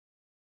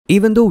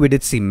Even though we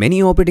did see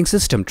many operating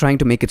systems trying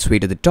to make its way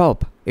to the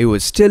top, it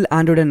was still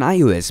Android and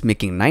iOS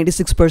making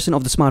 96%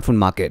 of the smartphone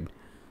market.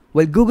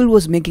 While Google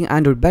was making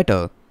Android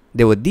better,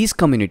 there were these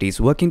communities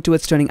working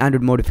towards turning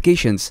Android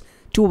modifications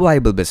to a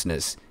viable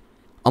business.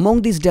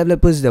 Among these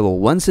developers, there were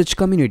one such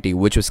community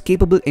which was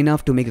capable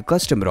enough to make a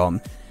custom ROM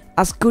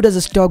as good as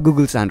a stock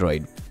Google's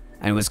Android,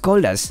 and was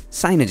called as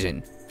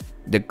Cyanogen.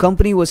 The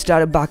company was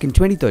started back in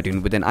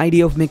 2013 with an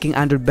idea of making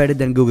Android better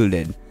than Google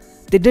did.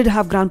 They did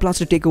have grand plans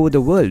to take over the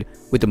world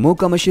with a more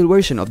commercial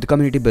version of the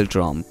community-built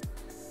ROM.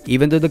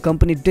 Even though the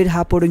company did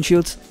have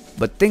potentials,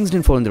 but things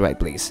didn't fall in the right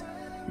place.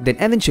 Then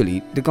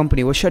eventually, the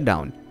company was shut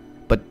down.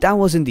 But that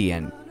wasn't the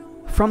end.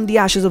 From the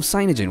ashes of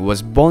Cyanogen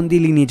was born the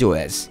Lineage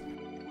OS.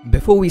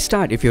 Before we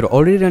start, if you're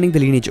already running the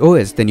Lineage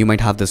OS, then you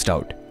might have this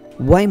doubt.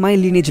 Why my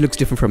Lineage looks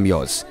different from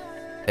yours?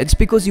 It's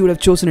because you would have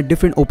chosen a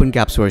different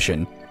OpenGApps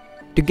version.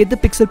 To get the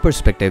pixel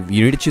perspective,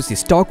 you need to choose the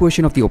stock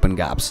version of the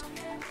OpenGApps,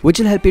 which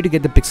will help you to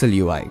get the pixel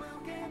UI.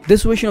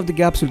 This version of the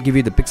Gaps will give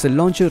you the pixel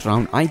launcher,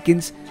 round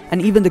icons,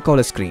 and even the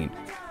color screen,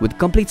 with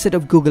complete set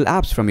of Google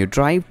apps from your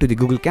drive to the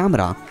Google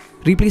camera,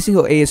 replacing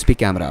your ASP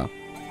camera.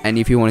 And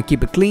if you want to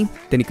keep it clean,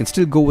 then you can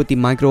still go with the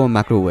micro or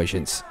macro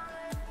versions.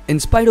 In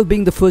spite of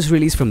being the first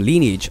release from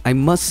Lineage, I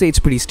must say it's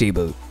pretty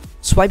stable.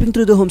 Swiping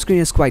through the home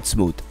screen is quite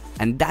smooth,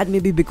 and that may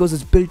be because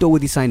it's built over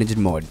the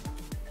CyanogenMod.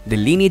 The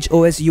Lineage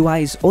OS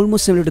UI is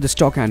almost similar to the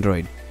stock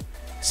Android.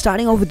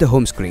 Starting off with the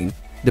home screen,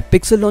 the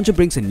pixel launcher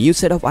brings a new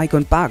set of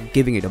icon pack,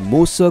 giving it a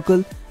more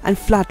circle and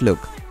flat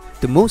look.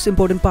 The most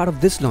important part of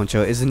this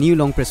launcher is the new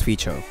long press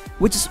feature,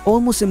 which is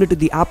almost similar to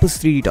the Apple's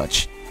 3D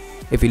Touch.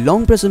 If you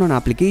long press on an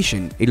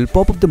application, it will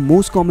pop up the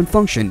most common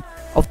function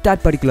of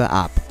that particular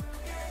app.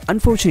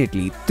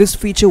 Unfortunately, this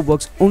feature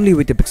works only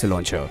with the pixel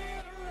launcher.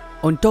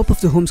 On top of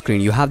the home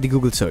screen, you have the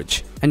Google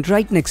search, and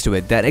right next to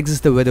it there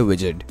exists the weather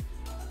widget.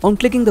 On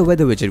clicking the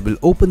weather widget will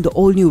open the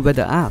all new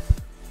weather app,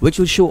 which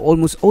will show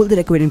almost all the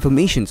required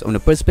information on a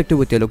perspective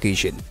with your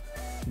location.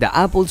 The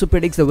app also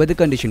predicts the weather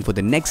condition for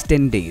the next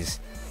 10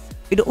 days.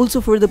 It also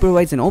further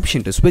provides an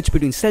option to switch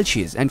between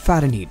Celsius and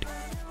Fahrenheit.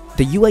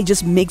 The UI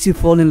just makes you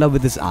fall in love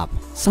with this app.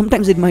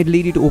 Sometimes it might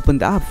lead you to open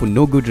the app for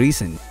no good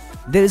reason.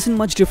 There isn't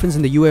much difference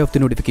in the UI of the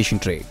notification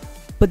tray,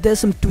 but there are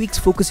some tweaks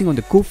focusing on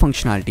the core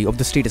functionality of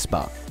the status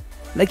bar.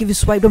 Like if you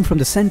swipe down from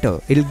the center,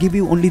 it'll give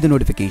you only the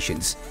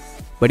notifications.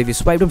 But if you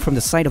swipe down from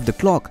the side of the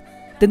clock,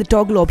 then the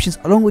toggle options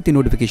along with the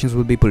notifications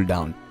will be pulled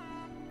down.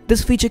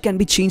 This feature can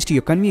be changed to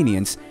your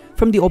convenience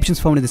from the options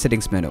found in the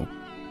settings menu.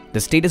 The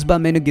status bar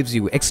menu gives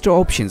you extra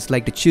options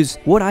like to choose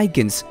what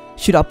icons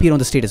should appear on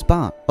the status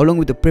bar along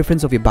with the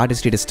preference of your battery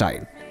status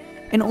style,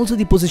 and also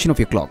the position of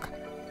your clock.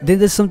 Then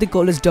there's something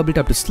called as double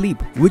tap to sleep,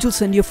 which will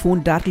send your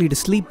phone directly to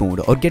sleep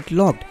mode or get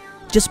locked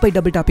just by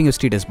double tapping your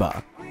status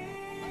bar.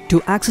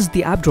 To access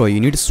the app drawer,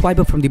 you need to swipe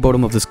up from the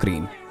bottom of the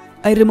screen.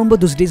 I remember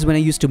those days when I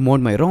used to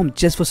mod my ROM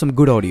just for some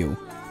good audio.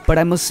 But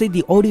I must say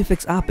the Audio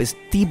Effects app is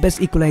the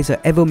best equalizer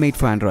ever made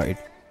for Android,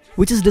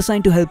 which is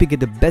designed to help you get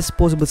the best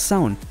possible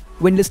sound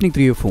when listening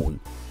through your phone.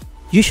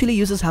 Usually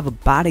users have a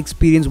bad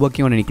experience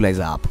working on an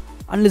equalizer app,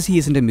 unless he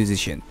isn't a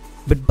musician.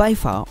 But by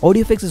far,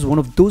 Audio Effects is one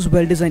of those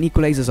well-designed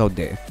equalizers out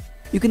there.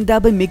 You can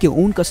thereby make your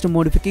own custom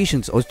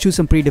modifications or choose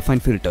some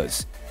predefined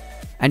filters.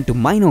 And to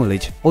my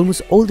knowledge,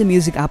 almost all the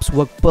music apps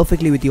work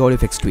perfectly with the Audio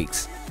Effects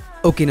tweaks.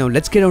 Okay, now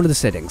let's get on to the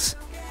settings.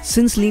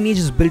 Since Lineage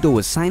is built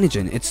over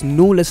Cyanogen, it's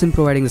no less in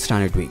providing the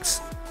standard tweaks.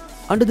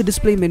 Under the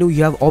display menu,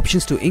 you have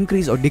options to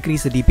increase or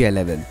decrease the DPI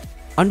level.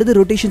 Under the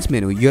rotations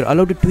menu, you're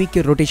allowed to tweak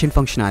your rotation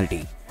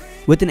functionality,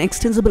 with an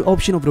extensible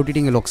option of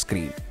rotating a lock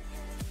screen.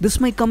 This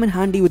might come in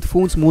handy with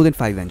phones more than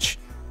 5-inch.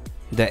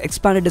 The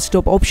expanded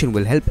desktop option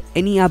will help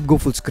any app go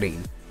full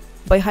screen,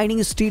 by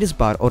hiding a status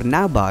bar or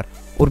nav bar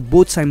or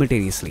both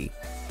simultaneously.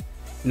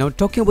 Now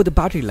talking about the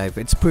battery life,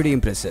 it's pretty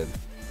impressive.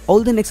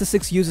 All the Nexus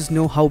 6 users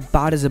know how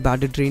bad is a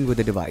battery drain with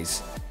the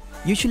device.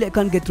 Usually I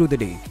can't get through the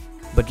day,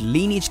 but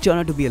Lineage turned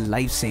out to be a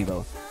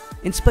lifesaver.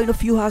 In spite of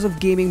few hours of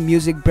gaming,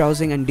 music,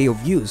 browsing and day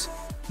of use,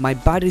 my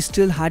battery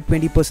still had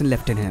 20%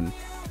 left in him,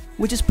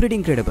 which is pretty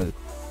incredible.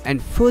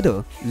 And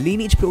further,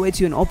 Lineage provides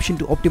you an option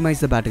to optimize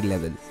the battery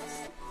level.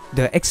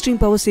 The Extreme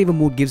Power Saver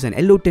mode gives an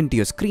yellow tint to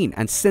your screen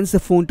and sends the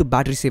phone to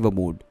battery saver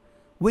mode,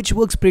 which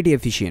works pretty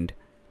efficient.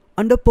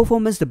 Under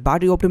performance, the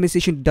battery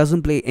optimization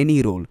doesn't play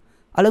any role,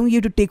 allowing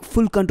you to take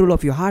full control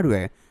of your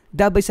hardware,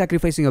 thereby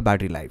sacrificing your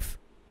battery life.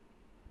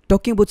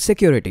 Talking about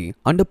security,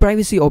 under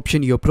privacy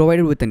option you're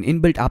provided with an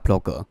inbuilt app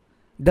locker,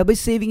 thereby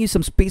saving you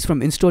some space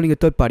from installing a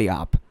third-party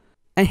app.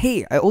 And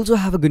hey, I also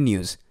have a good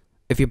news.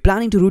 If you're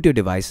planning to root your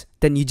device,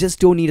 then you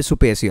just don't need a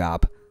Super SU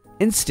app.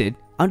 Instead,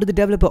 under the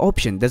developer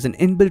option, there's an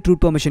inbuilt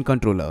root permission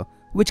controller,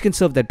 which can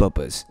serve that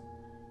purpose.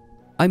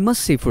 I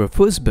must say, for a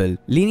first build,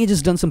 Lineage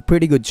has done some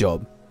pretty good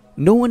job.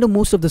 No wonder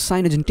most of the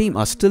Cyanogen team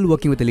are still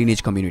working with the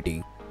Lineage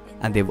community.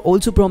 And they've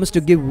also promised to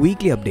give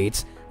weekly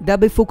updates,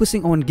 thereby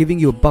focusing on giving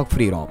you a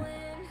bug-free ROM.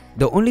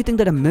 The only thing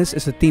that I miss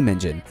is the theme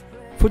engine.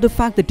 For the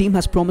fact the team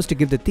has promised to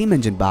give the theme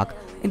engine back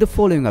in the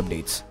following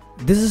updates.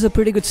 This is a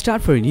pretty good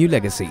start for a new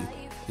legacy.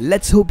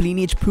 Let's hope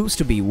Lineage proves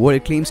to be what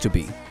it claims to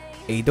be.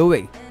 Either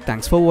way,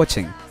 thanks for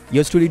watching.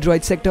 Your study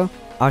Droid sector,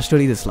 our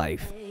study this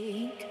life.